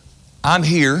 I'm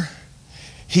here.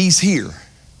 He's here.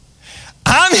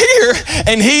 I'm here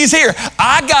and he's here.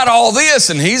 I got all this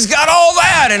and he's got all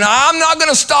that, and I'm not going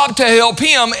to stop to help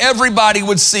him. Everybody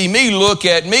would see me, look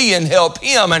at me and help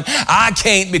him, and I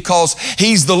can't because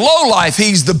he's the lowlife,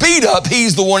 he's the beat up,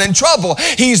 he's the one in trouble,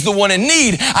 he's the one in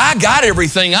need. I got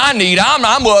everything I need.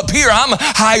 I'm up here. I'm a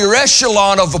higher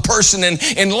echelon of a person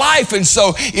in life, and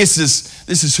so this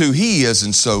is who he is.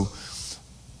 And so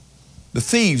the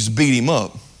thieves beat him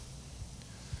up.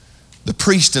 The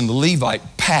priest and the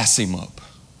Levite pass him up.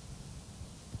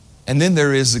 And then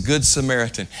there is the Good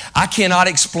Samaritan. I cannot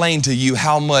explain to you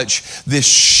how much this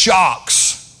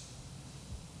shocks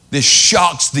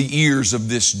the ears of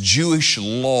this Jewish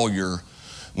lawyer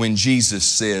when Jesus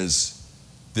says,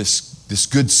 this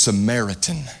Good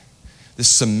Samaritan, a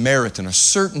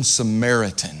certain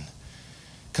Samaritan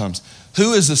comes.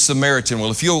 Who is a Samaritan?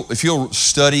 Well, if you'll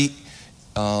study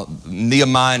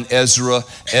Nehemiah and Ezra,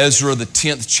 the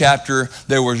 10th chapter,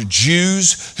 there were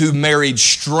Jews who married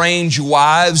strange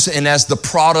wives, and as the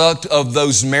product of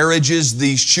those marriages,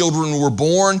 these children were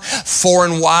born.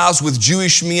 Foreign wives with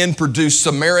Jewish men produced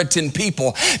Samaritan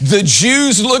people. The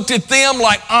Jews looked at them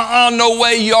like, no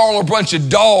way, y'all are a bunch of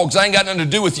dogs. I ain't got nothing to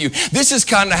do with you. This is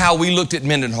kind of how we looked at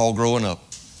Mendenhall growing up.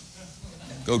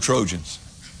 Go Trojans.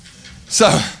 So,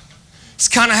 it's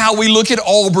kind of how we look at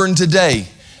Auburn today.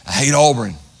 I hate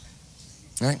Auburn,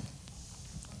 right?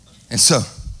 And so,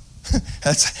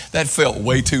 that felt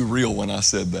way too real when I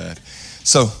said that.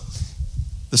 So,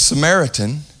 the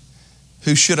Samaritan,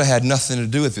 who should have had nothing to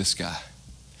do with this guy.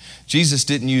 Jesus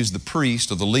didn't use the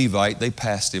priest or the Levite, they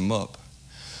passed him up.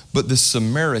 But the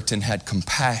Samaritan had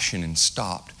compassion and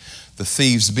stopped. The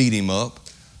thieves beat him up.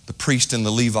 The priest and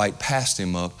the Levite passed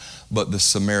him up, but the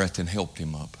Samaritan helped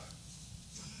him up.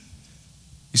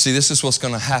 You see, this is what's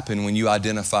going to happen when you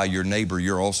identify your neighbor.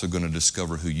 You're also going to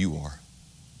discover who you are.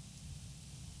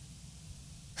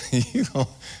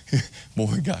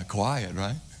 Boy, it got quiet,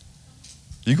 right?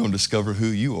 You're going to discover who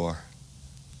you are.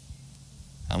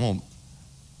 I'm going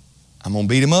to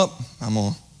beat him up. I'm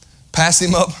going to pass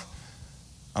him up.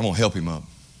 I'm going to help him up.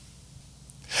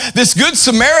 This Good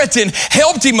Samaritan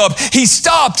helped him up. He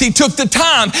stopped. He took the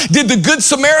time. Did the Good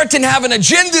Samaritan have an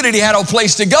agenda? Did he have a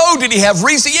place to go? Did he have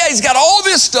reason? Yeah, he's got all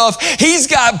this stuff. He's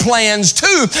got plans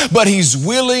too, but he's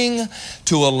willing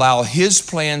to allow his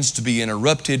plans to be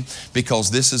interrupted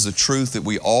because this is a truth that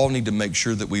we all need to make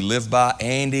sure that we live by.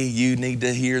 Andy, you need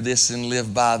to hear this and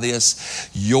live by this.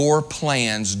 Your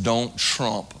plans don't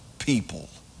trump people.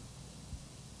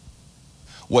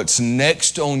 What's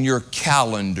next on your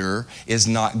calendar is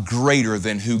not greater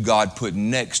than who God put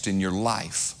next in your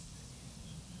life.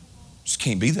 Just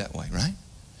can't be that way, right?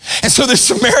 And so the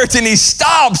Samaritan, he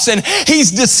stops and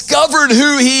he's discovered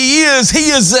who he is. He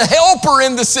is a helper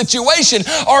in the situation.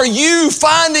 Are you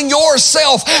finding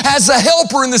yourself as a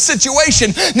helper in the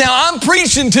situation? Now, I'm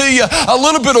preaching to you a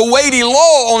little bit of weighty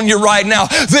law on you right now,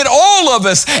 that all of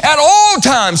us at all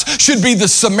times should be the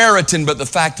Samaritan. But the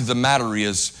fact of the matter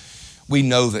is, we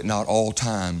know that not all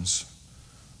times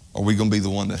are we going to be the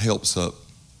one that helps up.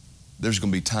 There's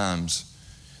going to be times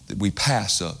that we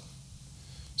pass up.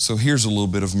 So here's a little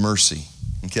bit of mercy,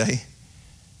 okay?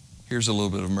 Here's a little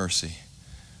bit of mercy.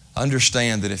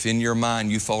 Understand that if in your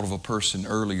mind you thought of a person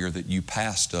earlier that you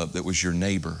passed up that was your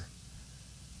neighbor,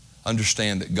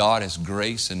 understand that God has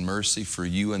grace and mercy for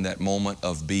you in that moment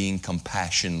of being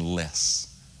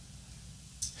compassionless.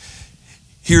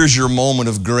 Here's your moment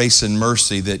of grace and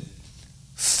mercy that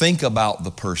think about the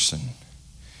person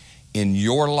in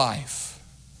your life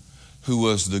who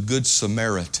was the Good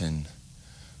Samaritan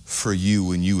for you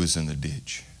when you was in the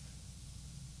ditch.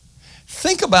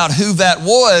 Think about who that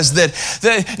was.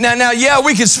 Now,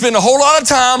 we could spend a whole lot of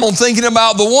time on thinking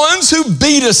about the ones who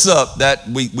beat us up.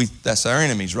 That's our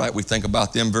enemies, right? We think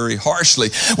about them very harshly.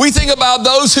 We think about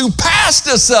those who passed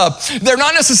us up. They're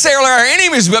not necessarily our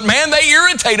enemies, but man, they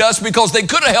irritate us because they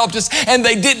could have helped us and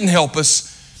they didn't help us.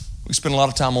 We spend a lot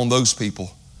of time on those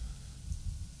people.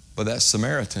 But that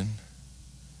Samaritan,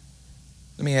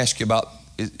 let me ask you about,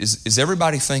 is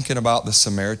everybody thinking about the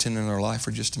Samaritan in their life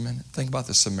for just a minute? Think about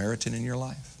the Samaritan in your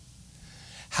life.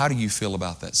 How do you feel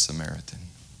about that Samaritan?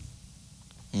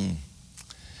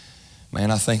 Man,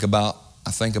 I think about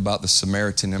the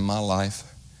Samaritan in my life.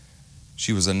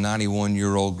 She was a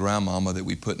 91-year-old grandmama that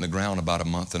we put in the ground about a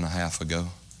month and a half ago,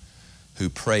 who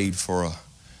prayed for a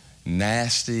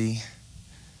nasty,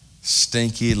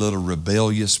 stinky little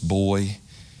rebellious boy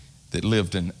that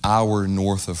lived an hour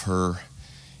north of her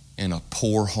in a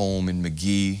poor home in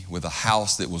McGee with a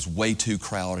house that was way too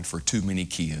crowded for too many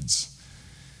kids.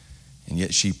 And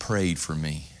yet she prayed for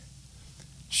me.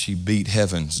 She beat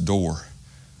heaven's door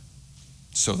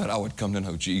so that I would come to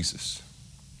know Jesus.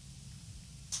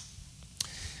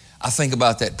 I think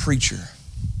about that preacher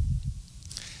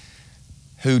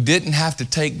who didn't have to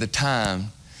take the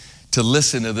time to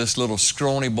listen to this little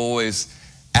scrawny boy's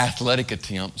athletic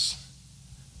attempts,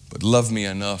 but loved me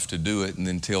enough to do it and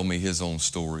then tell me his own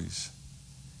stories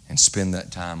and spend that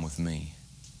time with me.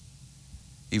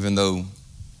 Even though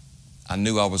I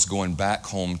knew I was going back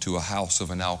home to a house of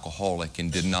an alcoholic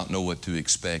and did not know what to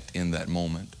expect in that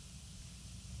moment.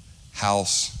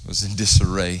 House was in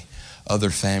disarray, other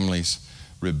families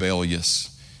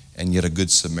rebellious, and yet a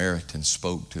good Samaritan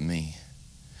spoke to me.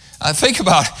 I think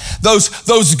about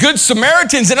those good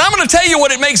Samaritans, and I'm going to tell you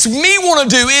what it makes me want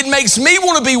to do. It makes me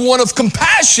want to be one of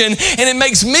compassion, and it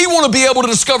makes me want to be able to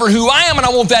discover who I am, and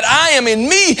I want that I am in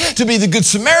me to be the good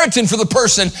Samaritan for the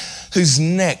person who's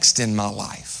next in my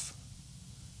life.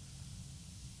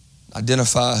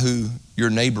 Identify who your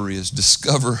neighbor is.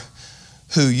 Discover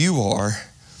who you are.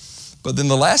 But then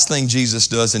the last thing Jesus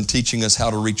does in teaching us how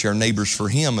to reach our neighbors for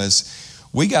Him is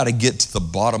we got to get to the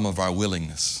bottom of our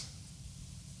willingness.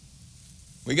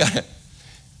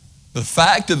 The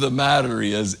fact of the matter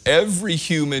is every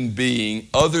human being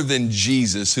other than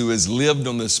Jesus who has lived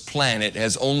on this planet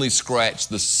has only scratched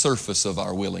the surface of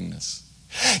our willingness.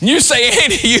 And you say,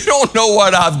 Andy, you don't know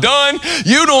what I've done.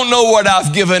 You don't know what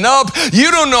I've given up. You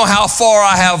don't know how far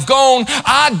I have gone.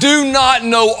 I do not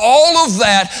know all of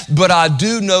that, but I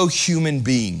do know human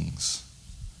beings.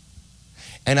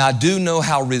 And I do know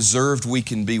how reserved we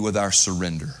can be with our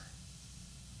surrender.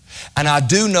 And I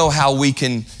do know how we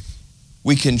can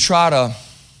try to,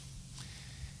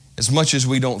 as much as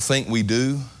we don't think we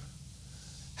do,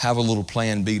 have a little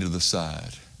plan B to the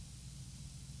side.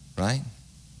 Right?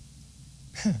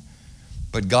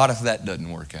 But God, if that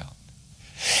doesn't work out.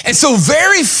 And so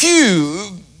very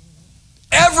few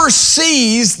ever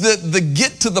sees the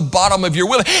get to the bottom of your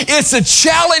will. It's a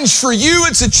challenge for you.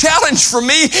 It's a challenge for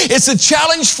me. It's a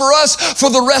challenge for us for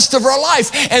the rest of our life.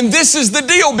 And this is the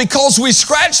deal. Because we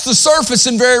scratch the surface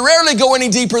and very rarely go any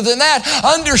deeper than that,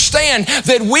 understand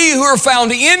that we who are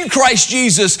found in Christ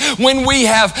Jesus, when we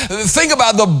think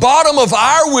about the bottom of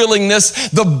our willingness,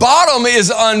 the bottom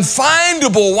is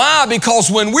unfindable. Why?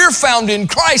 Because when we're found in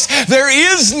Christ, there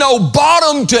is no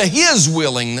bottom to His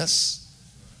willingness.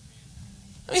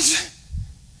 There's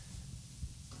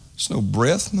no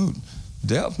breadth, no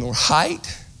depth, nor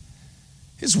height.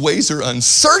 His ways are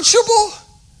unsearchable.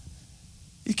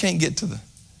 You can't get to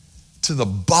the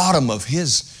bottom of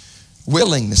His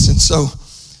willingness. And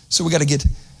so we got to get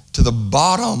to the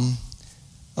bottom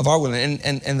of our willingness.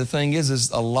 And the thing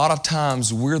is a lot of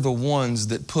times we're the ones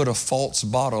that put a false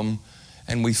bottom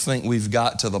and we think we've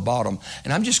got to the bottom.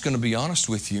 And I'm just going to be honest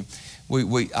with you.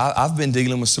 I've been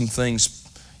dealing with some things,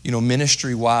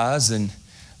 ministry-wise, and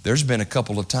there's been a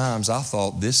couple of times I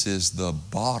thought this is the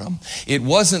bottom. It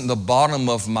wasn't the bottom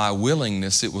of my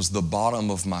willingness, it was the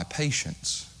bottom of my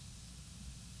patience.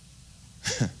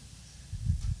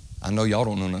 I know y'all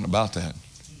don't know nothing about that.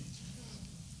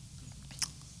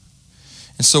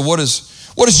 And so what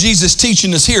is Jesus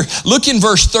teaching us here? Look in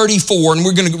verse 34, and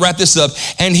we're going to wrap this up.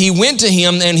 And he went to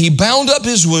him, and he bound up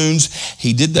his wounds.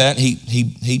 He did that.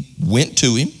 He went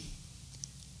to him.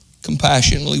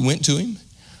 Compassionately went to him,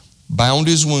 bound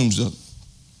his wounds up.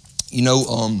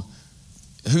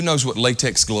 Who knows what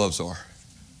latex gloves are?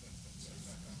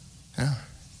 Huh?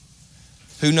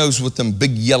 Who knows what them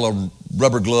big yellow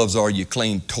rubber gloves are you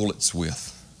clean toilets with?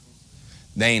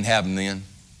 They ain't having then.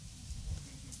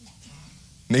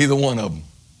 Neither one of them,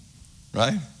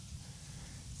 right?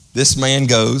 This man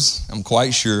goes, I'm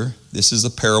quite sure, this is a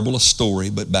parable, a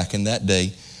story, but back in that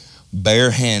day,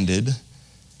 barehanded,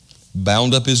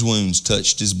 bound up his wounds,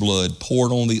 touched his blood,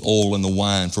 poured on the oil and the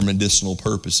wine for medicinal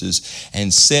purposes,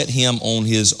 and set him on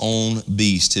his own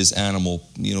beast, his animal.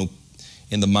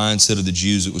 In the mindset of the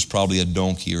Jews, it was probably a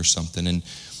donkey or something, and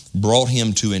brought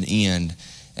him to an end,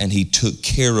 and he took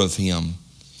care of him.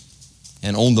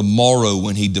 And on the morrow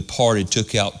when he departed,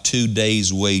 took out 2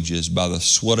 days' wages. By the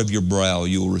sweat of your brow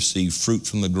you will receive fruit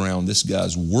from the ground. This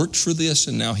guy's worked for this,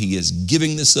 and now he is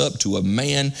giving this up to a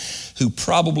man who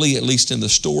probably, at least in the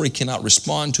story, cannot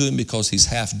respond to him because he's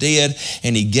half dead.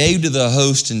 And he gave to the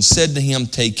host and said to him,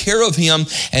 take care of him,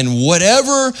 and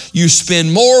whatever you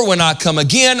spend more when I come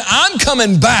again, I'm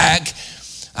coming back,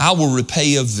 I will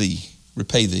repay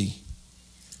thee.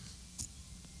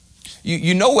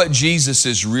 You know what Jesus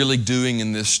is really doing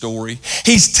in this story?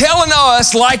 He's telling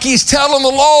us, like he's telling the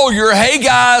lawyer, hey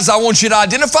guys, I want you to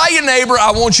identify your neighbor.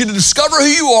 I want you to discover who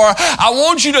you are. I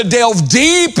want you to delve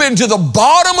deep into the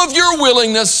bottom of your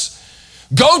willingness.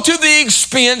 Go to the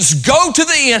expense, go to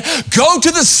the end, go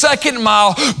to the second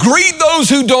mile, greet those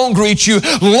who don't greet you,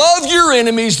 love your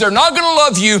enemies. They're not going to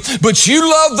love you, but you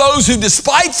love those who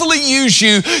despitefully use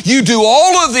you. You do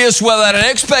all of this without an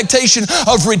expectation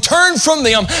of return from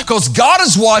them because God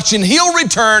is watching. He'll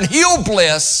return. He'll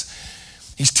bless.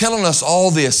 He's telling us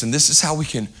all this, and this is how we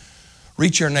can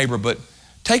reach our neighbor. But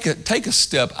take a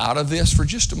step out of this for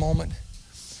just a moment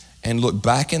and look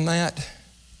back in that.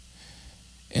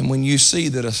 And when you see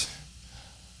that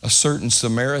a certain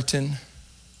Samaritan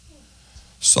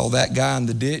saw that guy in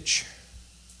the ditch,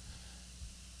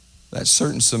 that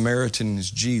certain Samaritan is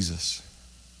Jesus.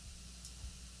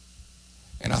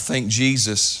 And I think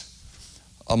Jesus,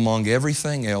 among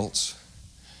everything else,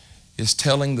 is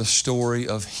telling the story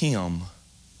of him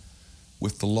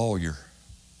with the lawyer.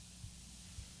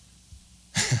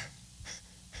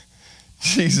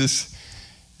 Jesus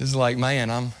is like,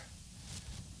 man,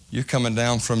 you're coming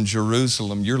down from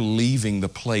Jerusalem. You're leaving the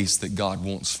place that God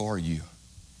wants for you.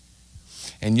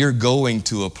 And you're going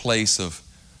to a place of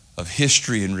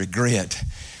history and regret.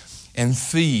 And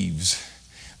thieves,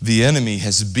 the enemy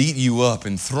has beat you up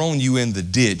and thrown you in the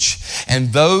ditch.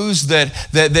 And those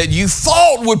that you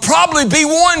thought would probably be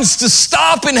ones to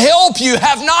stop and help you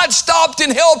have not stopped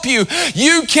and helped you.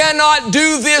 You cannot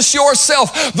do this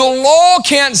yourself. The law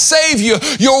can't save you.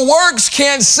 Your works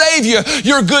can't save you.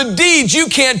 Your good deeds, you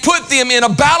can't put them in a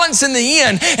balance in the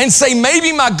end and say,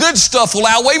 maybe my good stuff will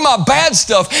outweigh my bad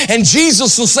stuff. And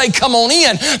Jesus will say, come on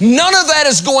in. None of that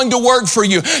is going to work for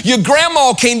you. Your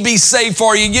grandma can't be saved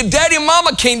for you. Your daddy and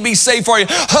mama can't be saved for you.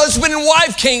 Husband and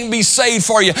wife can't be saved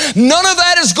for you. None of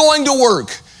that is going to work.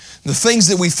 The things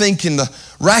that we think in the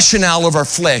rationale of our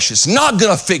flesh is not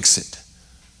going to fix it.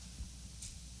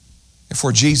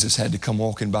 Therefore, Jesus had to come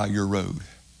walking by your road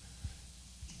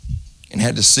and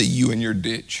had to see you in your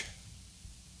ditch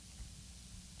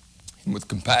and with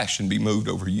compassion be moved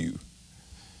over you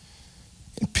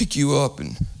and pick you up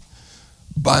and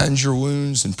bind your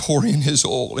wounds and pour in His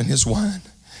oil and His wine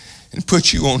and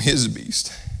put you on His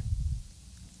beast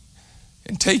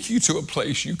and take you to a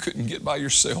place you couldn't get by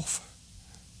yourself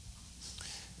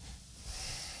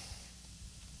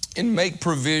and make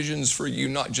provisions for you,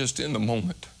 not just in the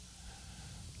moment,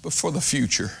 but for the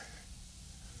future,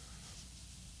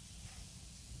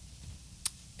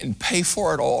 and pay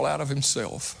for it all out of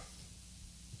Himself,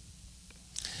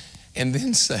 and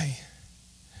then say,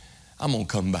 I'm going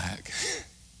to come back.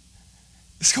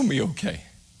 It's going to be okay.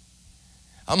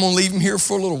 I'm going to leave him here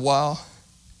for a little while.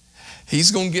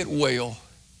 He's going to get well.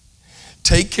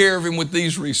 Take care of him with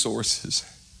these resources.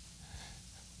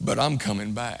 But I'm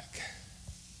coming back.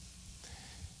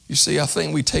 You see, I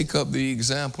think we take up the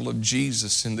example of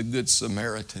Jesus in the Good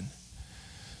Samaritan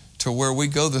to where we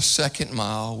go the second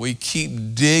mile. We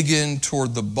keep digging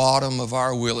toward the bottom of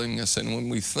our willingness. And when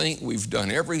we think we've done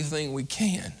everything we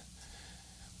can,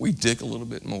 we dig a little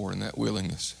bit more in that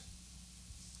willingness.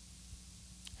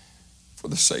 For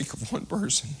the sake of one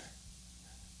person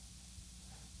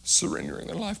surrendering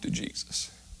their life to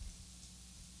Jesus.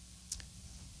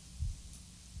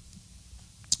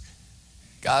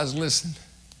 Guys, listen.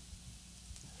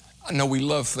 I know we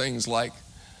love things like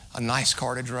a nice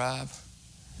car to drive,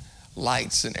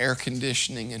 lights and air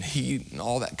conditioning and heat and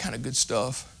all that kind of good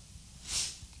stuff.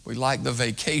 We like the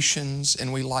vacations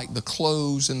and we like the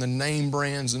clothes and the name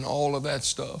brands and all of that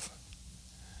stuff.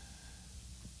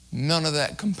 None of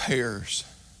that compares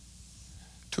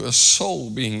to a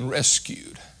soul being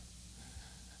rescued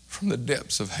from the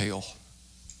depths of hell.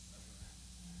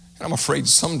 And I'm afraid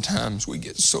sometimes we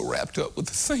get so wrapped up with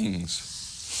the things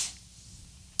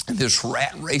and this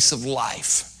rat race of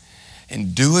life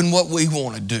and doing what we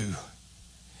want to do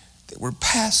that we're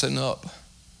passing up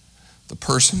the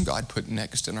person God put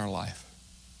next in our life.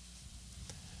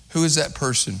 Who is that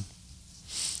person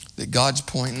that God's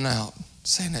pointing out,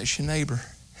 saying that's your neighbor?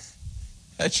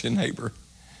 That's your neighbor.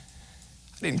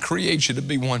 I didn't create you to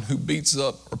be one who beats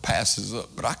up or passes up,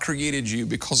 but I created you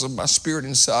because of my Spirit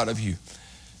inside of you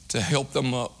to help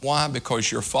them up. Why?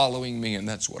 Because you're following me, and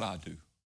that's what I do.